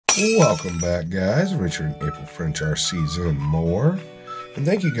Welcome back, guys. Richard and April French RCs and more. And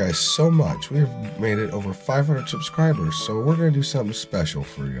thank you guys so much. We have made it over 500 subscribers, so we're going to do something special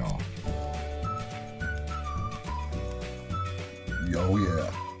for y'all. Oh, yeah.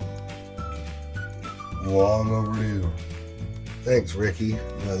 Long overdue. Thanks, Ricky,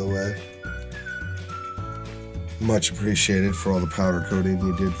 by the way. Much appreciated for all the powder coating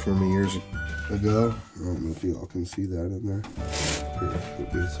you did for me years ago. I don't know if y'all can see that in there. Here,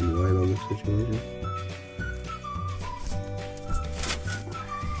 put me some light on the situation.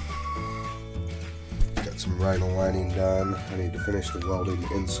 Got some rhino lining done. I need to finish the welding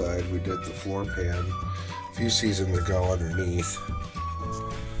inside. We did the floor pan a few seasons ago underneath.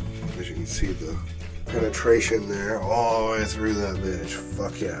 As you can see, the penetration there all the way through that bitch.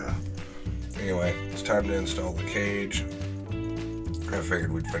 Fuck yeah. Anyway, it's time to install the cage. I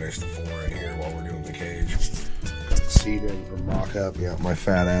figured we'd finish the floor in here while we're doing the cage. Got the seat in for mock-up. Yeah, my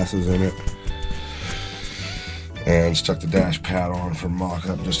fat ass is in it. And stuck the dash pad on for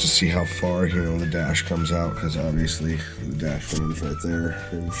mock-up just to see how far, the dash comes out, because obviously the dash frame's right there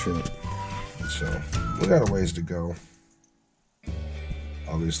and shit. So, we got a ways to go.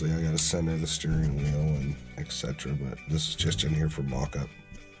 Obviously, I gotta center the steering wheel and etc., but this is just in here for mock-up.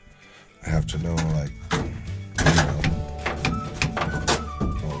 I have to know, like,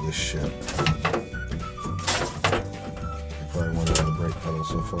 all this shit. I probably wonder why the brake pedal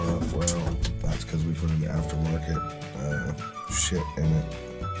so far up. Well, that's because we put in the aftermarket shit in it.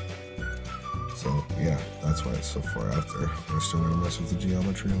 So, yeah, that's why it's so far out there. I still gotta mess with the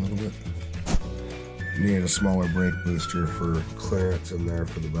geometry a little bit. Needed a smaller brake booster for clearance in there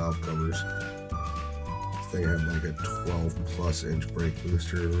for the valve covers. They had like a 12+ inch brake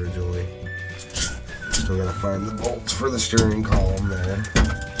booster originally. Still gotta find the bolts for the steering column there.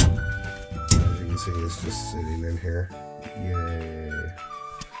 As you can see, it's just sitting in here. Yay.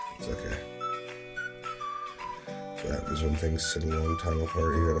 It's okay. So that was when things sit a long time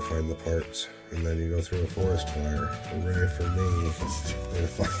apart. You gotta find the parts, and then you go through a forest fire. Hooray for me. You gotta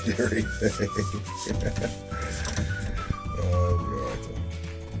find everything. Oh god.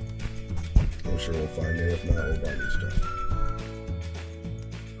 I'm sure we'll find it. If not, we'll buy new stuff.